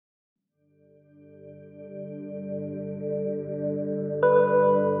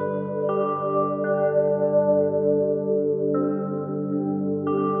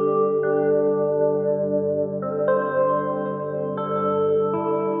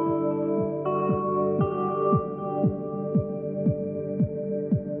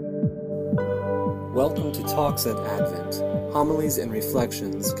Welcome to Talks at Advent, homilies and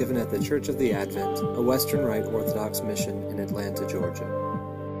reflections given at the Church of the Advent, a Western Rite Orthodox mission in Atlanta, Georgia.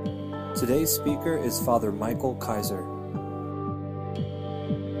 Today's speaker is Father Michael Kaiser.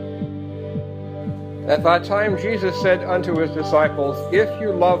 At that time Jesus said unto his disciples, If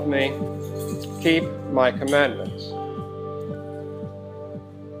you love me, keep my commandments.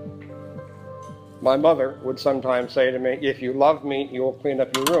 My mother would sometimes say to me, if you love me, you will clean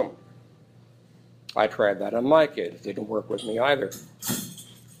up your room. I tried that on my kids. It didn't work with me either.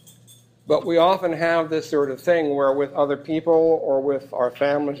 But we often have this sort of thing where with other people or with our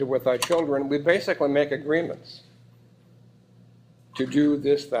families or with our children, we basically make agreements to do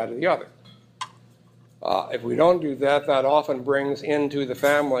this, that, or the other. If we don't do that, that often brings into the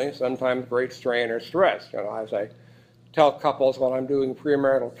family sometimes great strain or stress. As I tell couples when I'm doing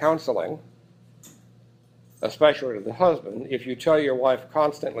premarital counseling, especially to the husband, if you tell your wife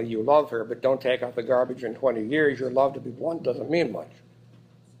constantly you love her but don't take out the garbage in 20 years, your love, to be blunt, doesn't mean much.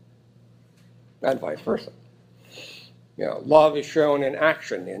 And vice versa. Love is shown in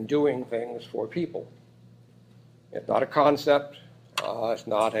action, in doing things for people. It's not a concept. It's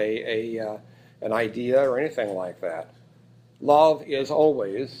not an idea or anything like that. Love is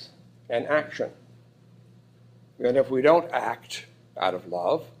always an action. And if we don't act out of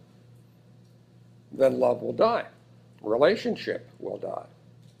love, then love will die. Relationship will die.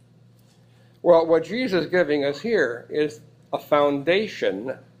 Well, what Jesus is giving us here is a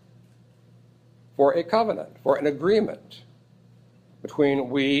foundation for a covenant, for an agreement between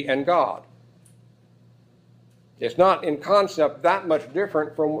we and God. It's not in concept that much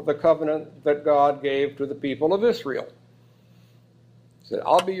different from the covenant that God gave to the people of Israel. He said,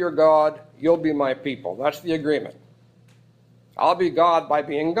 I'll be your God, you'll be my people. That's the agreement. I'll be God by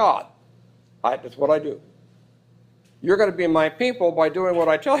being God. That's what I do. You're going to be my people by doing what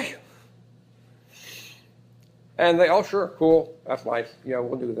I tell you. And they, oh, sure, cool, that's nice. Yeah,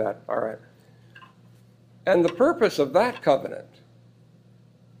 we'll do that. All right. And the purpose of that covenant,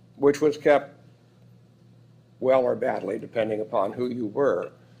 which was kept well or badly, depending upon who you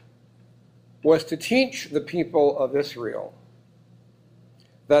were, was to teach the people of Israel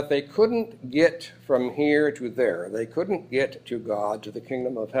that they couldn't get from here to there. They couldn't get to God, to the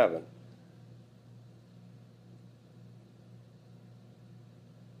kingdom of heaven,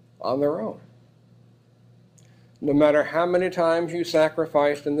 on their own. No matter how many times you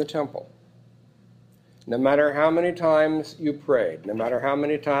sacrificed in the temple, no matter how many times you prayed, no matter how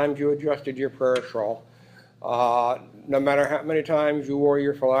many times you adjusted your prayer shawl, no matter how many times you wore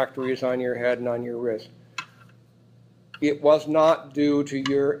your phylacteries on your head and on your wrist, it was not due to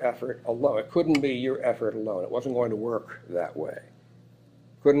your effort alone. It couldn't be your effort alone. It wasn't going to work that way.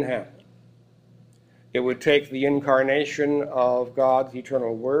 Couldn't happen. It would take the incarnation of God's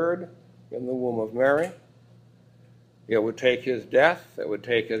eternal Word in the womb of Mary. It would take his death. It would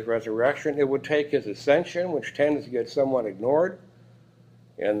take his resurrection. It would take his ascension, which tends to get somewhat ignored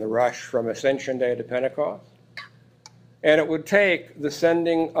in the rush from Ascension Day to Pentecost. And it would take the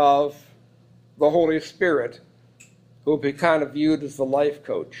sending of the Holy Spirit, who would be kind of viewed as the life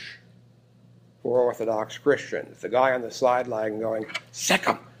coach for Orthodox Christians, the guy on the sideline going, sick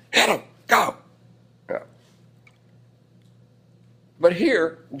him, hit him, go. But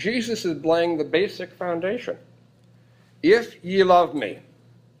here, Jesus is laying the basic foundation. If ye love me,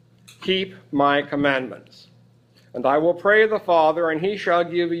 keep my commandments. And I will pray the Father, and he shall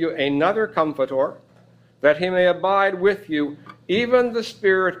give you another Comforter, that he may abide with you, even the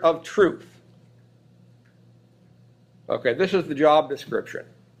Spirit of truth. Okay, this is the job description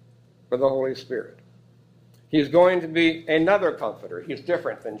for the Holy Spirit. He's going to be another Comforter. He's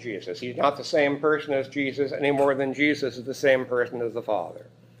different than Jesus. He's not the same person as Jesus any more than Jesus is the same person as the Father,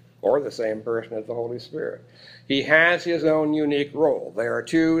 or the same person as the Holy Spirit. He has his own unique role. They are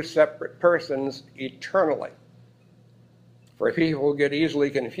two separate persons eternally. For people who get easily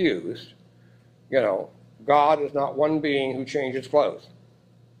confused, God is not one being who changes clothes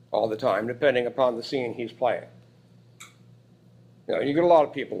all the time, depending upon the scene he's playing. You get a lot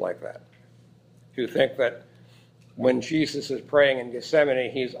of people like that, who think that when Jesus is praying in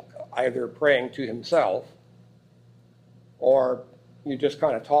Gethsemane, he's either praying to himself or you're just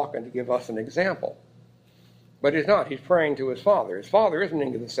kind of talking to give us an example. But he's not. He's praying to his Father. His Father isn't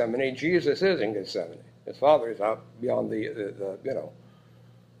in Gethsemane. Jesus is in Gethsemane. His Father is out beyond the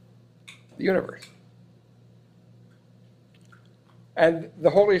universe. And the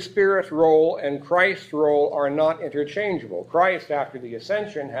Holy Spirit's role and Christ's role are not interchangeable. Christ, after the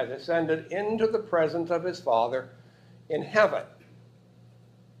ascension, has ascended into the presence of his Father in heaven.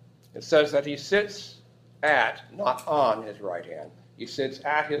 It says that he sits at, not on his right hand, he sits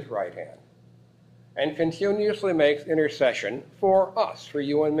at his right hand. and continuously makes intercession for us, for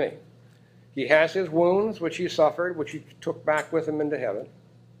you and me. He has his wounds, which he suffered, which he took back with him into heaven.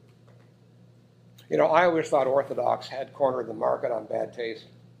 You know, I always thought Orthodox had cornered the market on bad taste.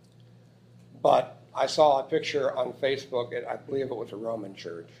 But I saw a picture on Facebook, I believe it was a Roman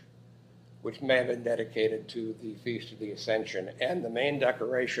church, which may have been dedicated to the Feast of the Ascension. And the main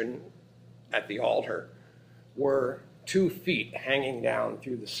decoration at the altar were 2 feet hanging down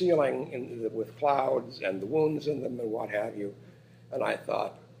through the ceiling with clouds and the wounds in them and what have you. And I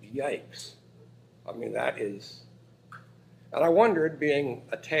thought, yikes. I mean, that is... And I wondered, being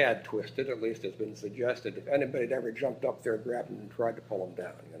a tad twisted, at least has been suggested, if anybody had ever jumped up there, grabbed him, and tried to pull him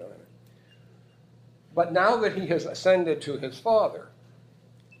down, you know what I mean? But now that he has ascended to his Father,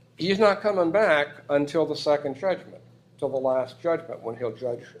 he's not coming back until the second judgment, till the last judgment, when he'll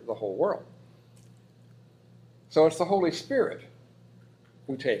judge the whole world. So it's the Holy Spirit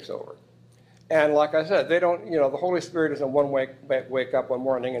who takes over. And like I said, they don't, the Holy Spirit doesn't wake up one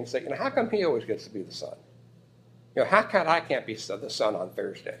morning and say, how come he always gets to be the Son? How come I can't be the Son on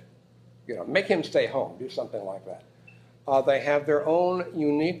Thursday? Make him stay home, do something like that. They have their own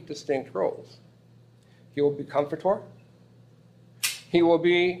unique, distinct roles. He will be Comforter. He will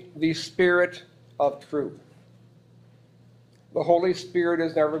be the Spirit of truth. The Holy Spirit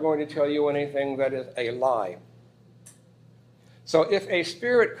is never going to tell you anything that is a lie. So if a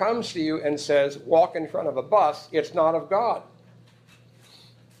spirit comes to you and says, walk in front of a bus, it's not of God.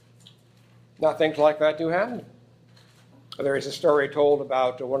 Now, things like that do happen. There is a story told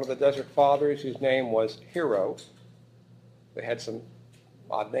about one of the Desert Fathers whose name was Hero. They had some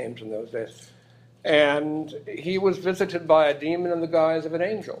odd names in those days. And he was visited by a demon in the guise of an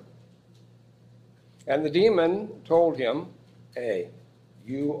angel. And the demon told him, hey,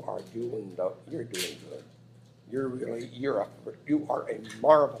 you're doing good. You are a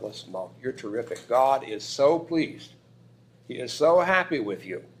marvelous monk. You're terrific. God is so pleased. He is so happy with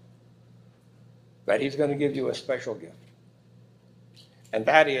you that he's going to give you a special gift. And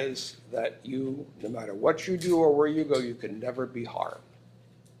that is that you, no matter what you do or where you go, you can never be harmed.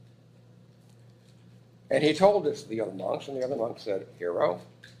 And he told this to the other monks, and the other monks said, Hero,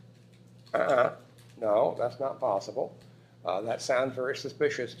 no, that's not possible. That sounds very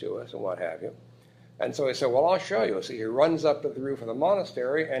suspicious to us and what have you. And so he said, well, I'll show you. So he runs up to the roof of the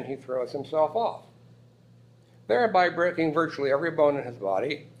monastery and he throws himself off, thereby breaking virtually every bone in his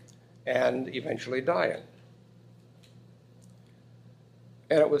body and eventually dying.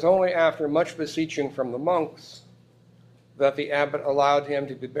 And it was only after much beseeching from the monks that the abbot allowed him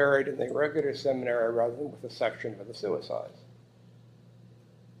to be buried in the regular seminary rather than with a section for the suicides.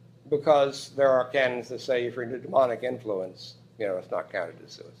 Because there are canons that say if you're under demonic influence, it's not counted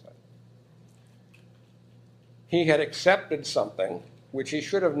as suicide. He had accepted something which he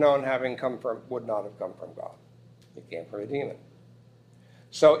should have known would not have come from God. It came from a demon.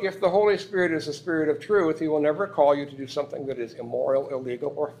 So if the Holy Spirit is the Spirit of truth, he will never call you to do something that is immoral,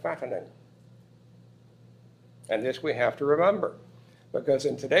 illegal, or fattening. And this we have to remember. Because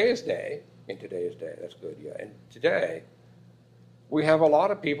in today's day, that's good, yeah, and today, we have a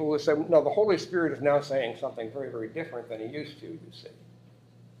lot of people who say, no, the Holy Spirit is now saying something very, very different than he used to, you see.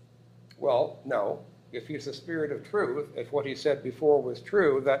 Well, no. If he's the Spirit of truth, if what he said before was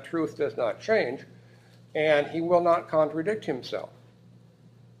true, that truth does not change, and he will not contradict himself.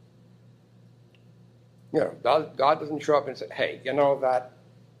 God doesn't show up and say, hey, that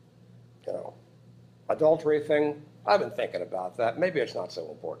adultery thing, I've been thinking about that. Maybe it's not so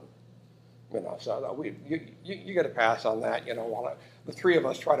important. So you get a pass on that, while the three of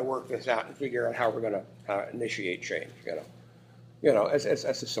us try to work this out and figure out how we're going to initiate change, it's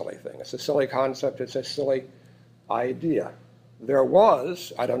a silly thing. It's a silly concept. It's a silly idea. There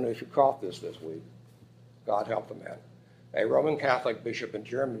was, I don't know if you caught this week, God help the man, a Roman Catholic bishop in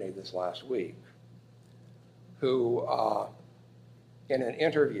Germany this last week who, in an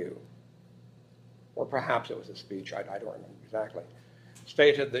interview, or perhaps it was a speech, I don't remember exactly,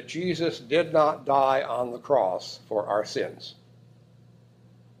 stated that Jesus did not die on the cross for our sins.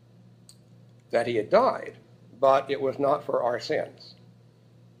 That he had died, but it was not for our sins,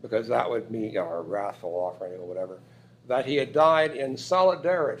 because that would be a wrathful offering or whatever. That he had died in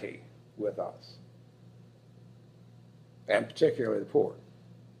solidarity with us, and particularly the poor.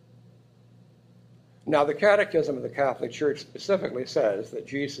 Now, the Catechism of the Catholic Church specifically says that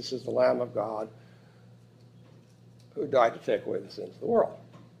Jesus is the Lamb of God who died to take away the sins of the world.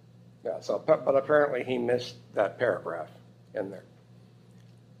 Yeah, but apparently he missed that paragraph in there.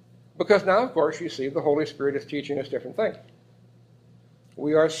 Because now, of course, you see the Holy Spirit is teaching us different things.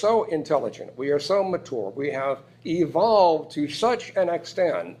 We are so intelligent. We are so mature. We have evolved to such an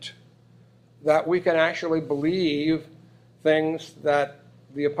extent that we can actually believe things that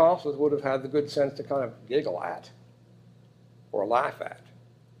the apostles would have had the good sense to kind of giggle at or laugh at.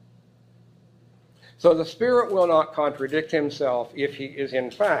 So the Spirit will not contradict himself if he is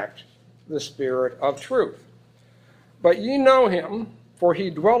in fact the Spirit of truth. But ye know him, for he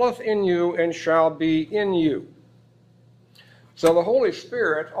dwelleth in you and shall be in you. So the Holy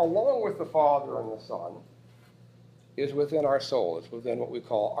Spirit, along with the Father and the Son, is within our soul. It's within what we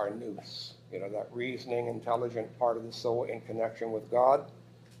call our nous. That reasoning, intelligent part of the soul in connection with God.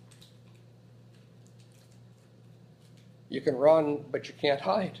 You can run, but you can't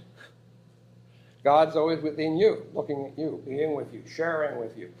hide. God's always within you, looking at you, being with you, sharing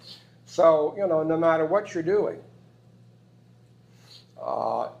with you. So, no matter what you're doing,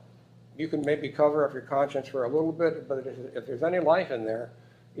 you can maybe cover up your conscience for a little bit, but if there's any life in there,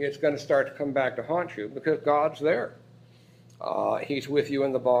 it's going to start to come back to haunt you because God's there. He's with you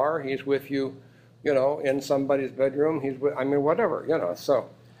in the bar. He's with you, in somebody's bedroom. He's with, whatever, So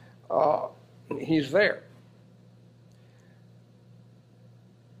he's there.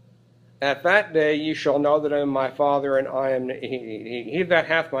 At that day ye shall know that I am my Father, and I am he that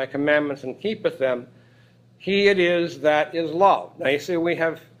hath my commandments and keepeth them, he it is that is loved. Now you see, we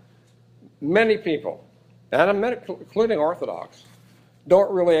have many people, and including Orthodox,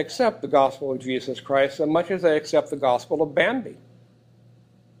 don't really accept the gospel of Jesus Christ so much as they accept the gospel of Bambi,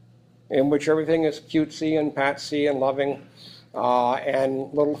 in which everything is cutesy and patsy and loving,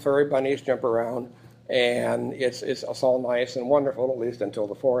 and little furry bunnies jump around, and it's all nice and wonderful, at least until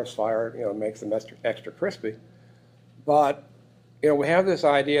the forest fire makes them extra crispy. But we have this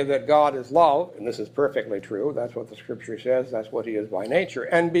idea that God is love, and this is perfectly true. That's what the Scripture says. That's what he is by nature.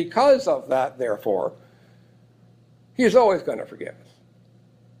 And because of that, therefore, he's always going to forgive us.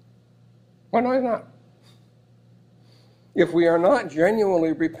 Why not? He's not. If we are not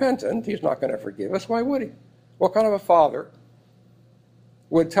genuinely repentant, he's not going to forgive us. Why would he? What kind of a father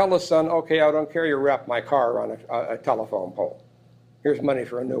would tell his son, okay, I don't care, you wrap my car around a telephone pole. Here's money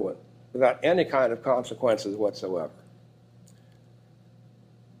for a new one, without any kind of consequences whatsoever.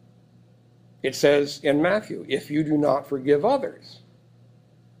 It says in Matthew, if you do not forgive others,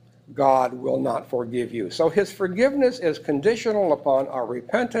 God will not forgive you. So his forgiveness is conditional upon our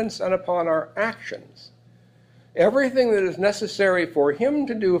repentance and upon our actions. Everything that is necessary for him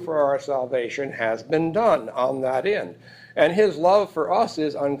to do for our salvation has been done on that end. And his love for us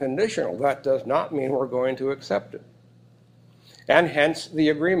is unconditional. That does not mean we're going to accept it. And hence the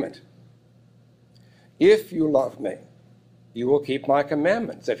agreement. If you love me, you will keep my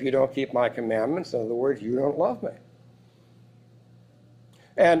commandments. If you don't keep my commandments, in other words, you don't love me.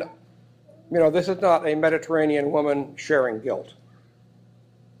 And, this is not a Mediterranean woman sharing guilt.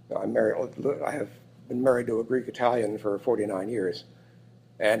 I have been married to a Greek Italian for 49 years,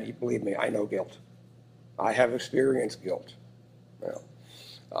 and believe me, I know guilt. I have experienced guilt.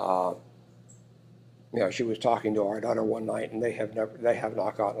 She was talking to our daughter one night, and they have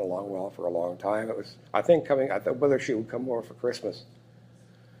not gotten along well for a long time. It was, I think, whether she would come over for Christmas.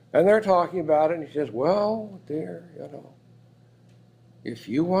 And they're talking about it, and he says, well, dear, if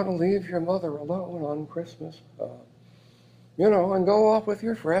you want to leave your mother alone on Christmas, and go off with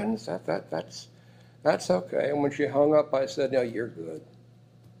your friends, that's okay. And when she hung up, I said, no, you're good.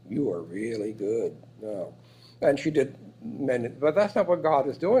 You are really good. No. And she did, but that's not what God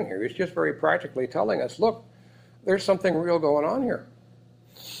is doing here. He's just very practically telling us, look, there's something real going on here.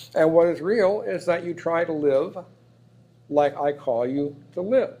 And what is real is that you try to live like I call you to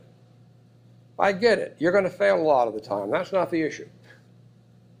live. I get it. You're going to fail a lot of the time. That's not the issue.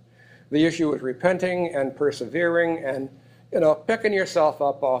 The issue is repenting and persevering and, picking yourself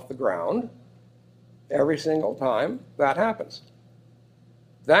up off the ground every single time that happens.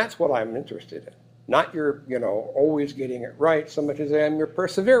 That's what I'm interested in. Not your, always getting it right so much as I am your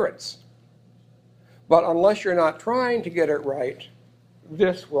perseverance. But unless you're not trying to get it right,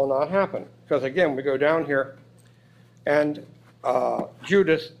 this will not happen. Because again, we go down here, and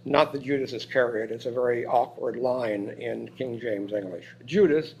Judas, not the Judas Iscariot, it's a very awkward line in King James English.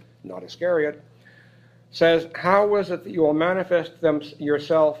 Judas, not Iscariot, says, how is it that you will manifest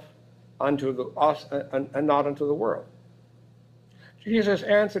yourself unto us and not unto the world? Jesus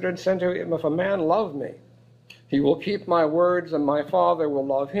answered and said to him, if a man love me, he will keep my words, and my Father will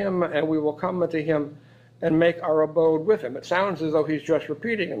love him, and we will come unto him and make our abode with him. It sounds as though he's just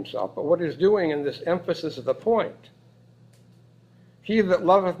repeating himself, but what he's doing in this emphasis of the point, he that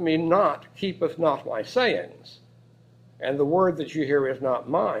loveth me not keepeth not my sayings, and the word that you hear is not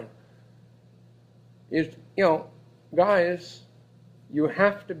mine, is, guys, you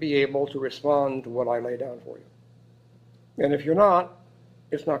have to be able to respond to what I lay down for you. And if you're not,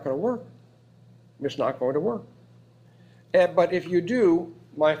 it's not going to work. It's not going to work. But if you do,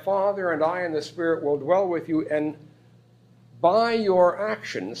 my Father and I and the Spirit will dwell with you, and by your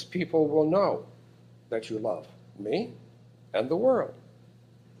actions, people will know that you love me and the world.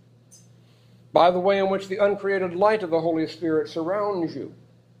 By the way in which the uncreated light of the Holy Spirit surrounds you,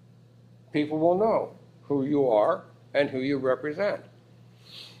 people will know who you are and who you represent.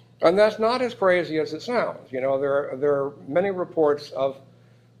 And that's not as crazy as it sounds. You know, there are many reports of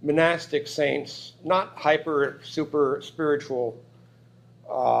monastic saints, not super spiritual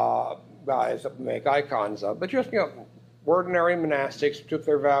guys that make icons of, but just, ordinary monastics took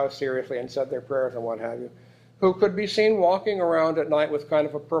their vows seriously and said their prayers and what have you, who could be seen walking around at night with kind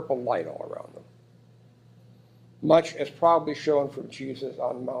of a purple light all around them. Much as probably shown from Jesus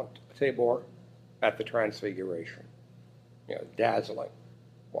on Mount Tabor at the Transfiguration. Dazzling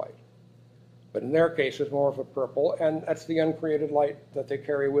white. But in their case, it's more of a purple, and that's the uncreated light that they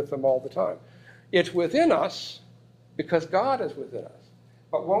carry with them all the time. It's within us because God is within us.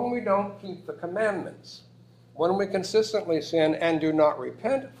 But when we don't keep the commandments, when we consistently sin and do not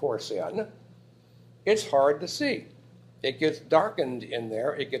repent for sin, it's hard to see. It gets darkened in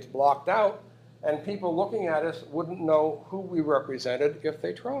there, it gets blocked out, and people looking at us wouldn't know who we represented if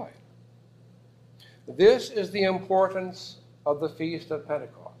they tried. This is the importance of the Feast of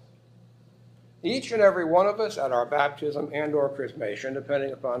Pentecost. Each and every one of us at our baptism and or chrismation,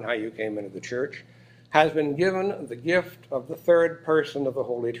 depending upon how you came into the church, has been given the gift of the third person of the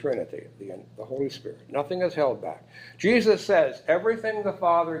Holy Trinity, the Holy Spirit. Nothing is held back. Jesus says, everything the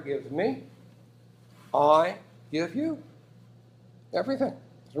Father gives me, I give you. Everything.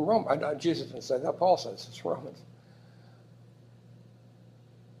 It's in Romans. Jesus didn't say that. Paul says it's Romans.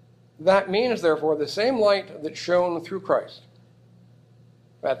 That means, therefore, the same light that shone through Christ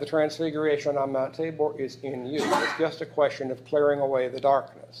at the Transfiguration on Mount Tabor is in you. It's just a question of clearing away the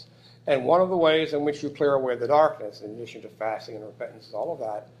darkness. And one of the ways in which you clear away the darkness, in addition to fasting and repentance and all of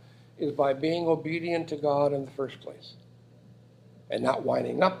that, is by being obedient to God in the first place and not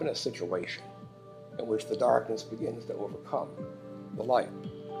winding up in a situation in which the darkness begins to overcome the light.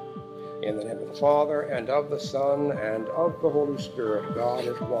 In the name of the Father, and of the Son, and of the Holy Spirit, God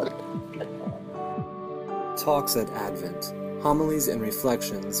is one. Talks at Advent. Homilies and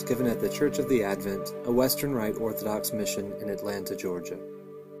reflections given at the Church of the Advent, a Western Rite Orthodox mission in Atlanta, Georgia.